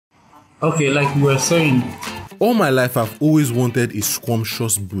Okay, like you were saying. All my life, I've always wanted a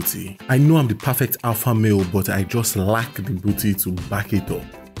scrumptious booty. I know I'm the perfect alpha male, but I just lack the booty to back it up.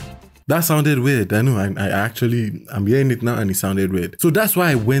 That sounded weird. I know, I'm hearing it now and it sounded weird. So that's why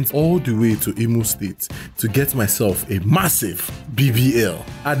I went all the way to Imo State to get myself a massive BBL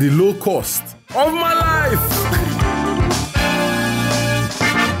at the low cost of my life.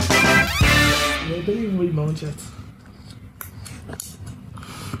 I don't even read my own chat.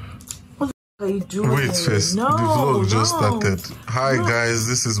 What are you doing? Wait first, the vlog just started. Hi guys,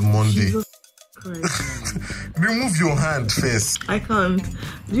 this is Monday. Remove your hand first. I can't.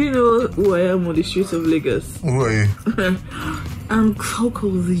 Do you know who I am on the streets of Lagos? Who are you? I'm Coco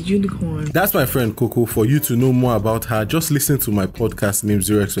the unicorn. That's my friend Coco. For you to know more about her, just listen to my podcast named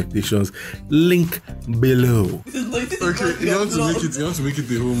Zero Expectations. Link below. Okay, you want to make it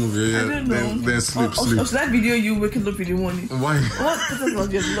the whole movie, yeah? I don't know. Then sleep. Should that video you waking up in the morning? Why? What?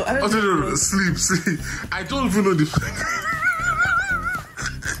 I don't know. Sleep. I don't even know the.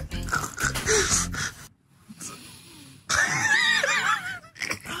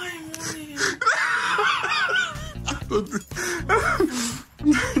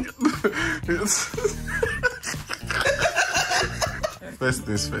 First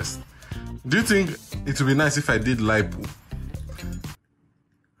things first. Do you think it would be nice if I did lipo?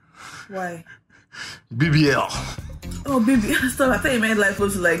 Why? BBL. Oh, baby, stop. I thought you meant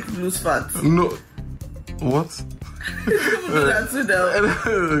lipo to like lose fat. No. What? Do that too, though.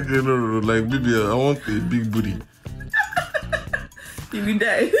 Okay, no, like BBL. I want a big booty. You will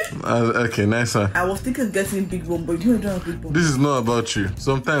die. Okay, nice one. I was thinking of getting a big one, but you don't have a big one. This is not about you.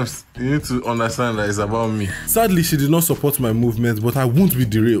 Sometimes you need to understand that it's about me. Sadly, she did not support my movement, but I won't be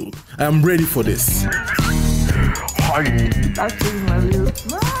derailed. I am ready for this. Hi. That's really my real.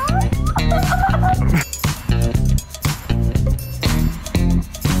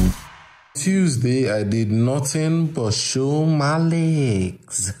 Tuesday, I did nothing but show my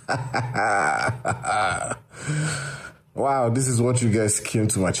legs. Wow, this is what you guys came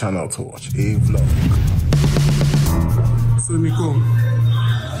to my channel to watch, a vlog. So Nico,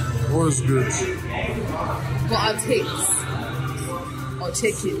 what's good? What are takes? Or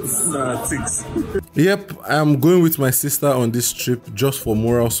tickets? Nah, ticks. Yep, I'm going with my sister on this trip just for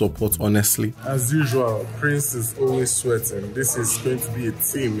moral support, honestly. As usual, Prince is always sweating. This is going to be a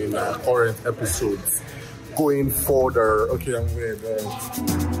theme in our current episodes. Going further. Okay, I'm weird.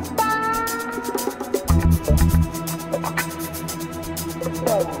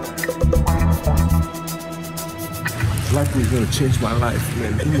 Life is gonna change my life,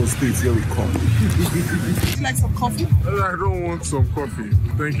 man. Imo State, here we come. Would you like some coffee? I don't want some coffee.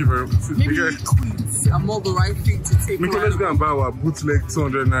 Thank you very much. Maybe liquids are more the right thing to take. Nico, let's go and buy our bootleg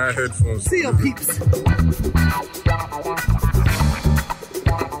 200 naira headphones. See your peeps.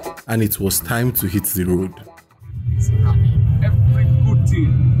 And it was time to hit the road. Every good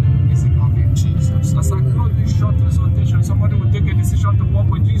thing is in love in Jesus. As I close this short presentation, somebody will take a decision to walk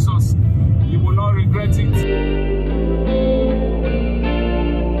with Jesus. You will not regret it.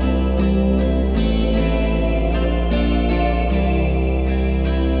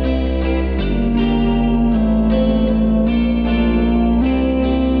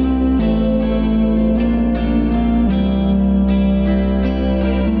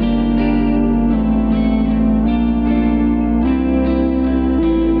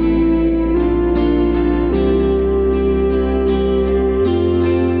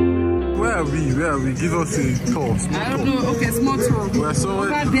 Give us a tour. I don't know. Okay, small tour. We're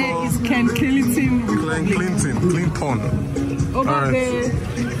somewhere over there is Ken Clinton. Clinton. Over there,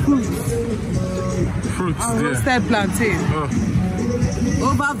 fruits. Yeah. Roasted plantain.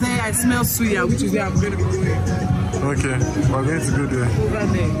 Oh. Over there, I smell suya, which is where I'm going to go. Okay, we're going to go there. Over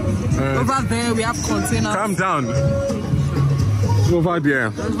there. Over there, we have containers. Calm down. Over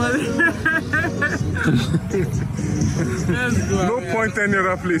there. Let's go. No point any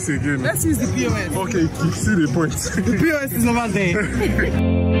other place again. Let's use the POS. Okay, see the point. The POS is over there.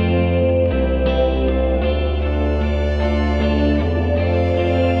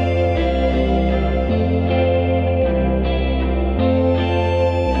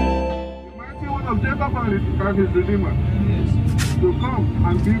 And his Redeemer to come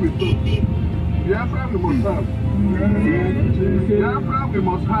and be with us. Biafra we must have. Biafra we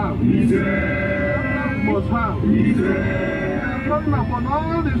must have. Biafra we must have.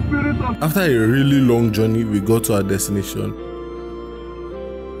 After a really long journey, we got to our destination.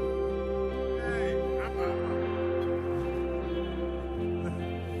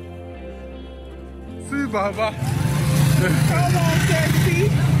 See, Baba. Come on, sexy.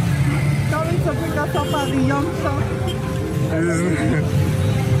 Coming to pick us up as a youngster.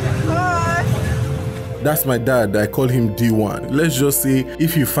 Oh. That's my dad. I call him D1. Let's just say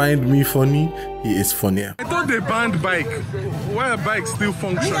if you find me funny, he is funnier. I thought they banned bike. Why are bikes still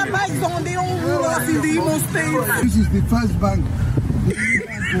functioning? Yeah, bikes on their own rules in the Imo State. This is the first bank. This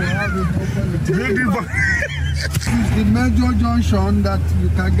is the major junction that you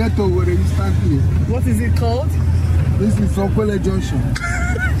can get over instantly. What is it called? This is Sokwele Junction.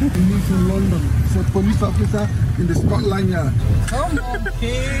 He lives in London. He's a police officer in the Scotland Yard. Come on,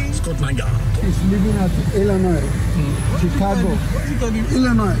 King. Scotland Yard. He's living at Illinois, Chicago,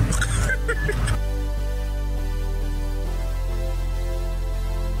 Illinois.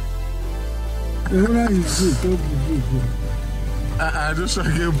 Illinois is good. I just try to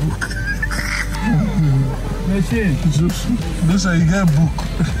get a book. Machine. Just try to get a book.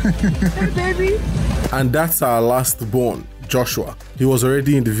 Hey, baby. And that's our last born, Joshua. He was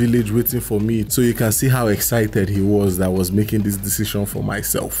already in the village waiting for me, so you can see how excited he was that I was making this decision for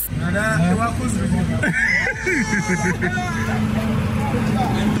myself.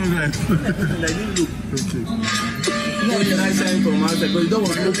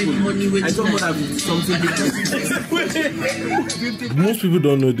 Most people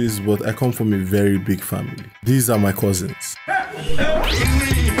don't know this, but I come from a very big family. These are my cousins.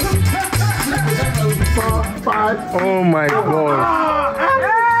 Oh my God.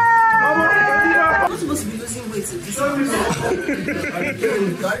 I'm supposed to be losing weight in this.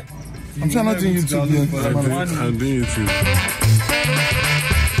 I'm trying not to YouTube here. I'm doing YouTube.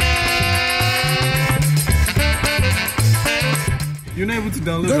 You're not able to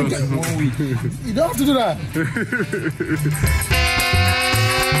download it in 1 week. You don't have to do that.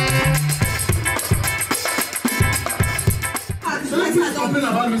 So let's say something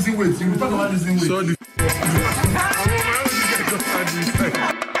about losing weight. You talk about losing weight. So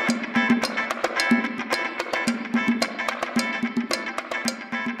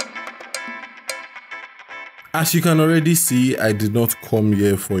As you can already see, I did not come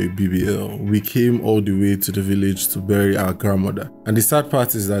here for a BBL. We came all the way to the village to bury our grandmother. And the sad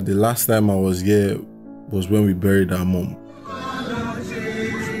part is that the last time I was here was when we buried our mom.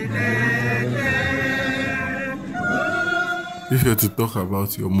 If you were to talk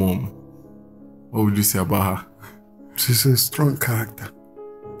about your mom, what would you say about her? She's a strong character.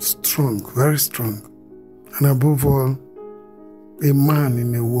 Strong, very strong. And above all, a man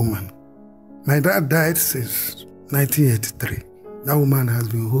in a woman. My dad died since 1983. That woman has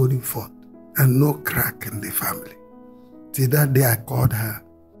been holding forth and no crack in the family. Till that day I called her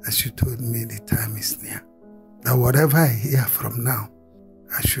and she told me the time is near. That whatever I hear from now,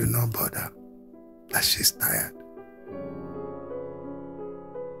 I should not bother. That she's tired.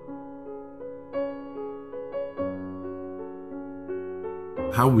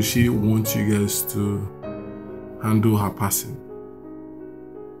 How would she want you guys to handle her passing?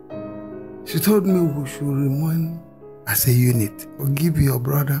 She told me we should remain as a unit. Forgive your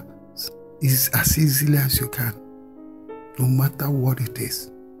brother as easily as you can, no matter what it is.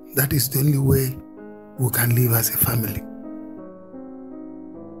 That is the only way we can live as a family.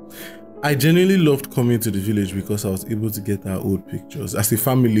 I genuinely loved coming to the village because I was able to get our old pictures. As a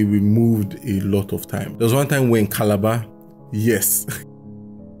family, we moved a lot of time. There was one time we're in Calabar. Yes.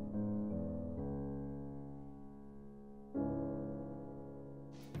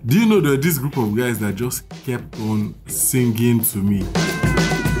 Do you know that this group of guys that just kept on singing to me?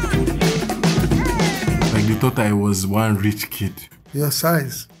 Like they thought I was one rich kid. Your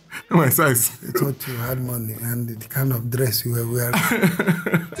size. My size. They thought you had money and the kind of dress you were wearing.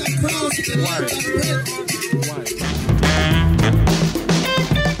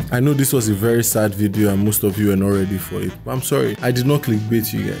 I know this was a very sad video and most of you are not ready for it, but I'm sorry. I did not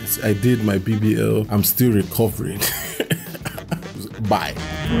clickbait you guys. I did my BBL. I'm still recovering. Bye.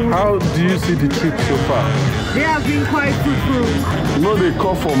 how do you see the trip so far? They have been quite fruitful. No, they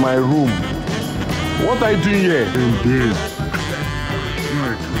call for my room. What are you doing here? Indeed.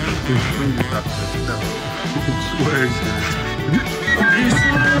 No,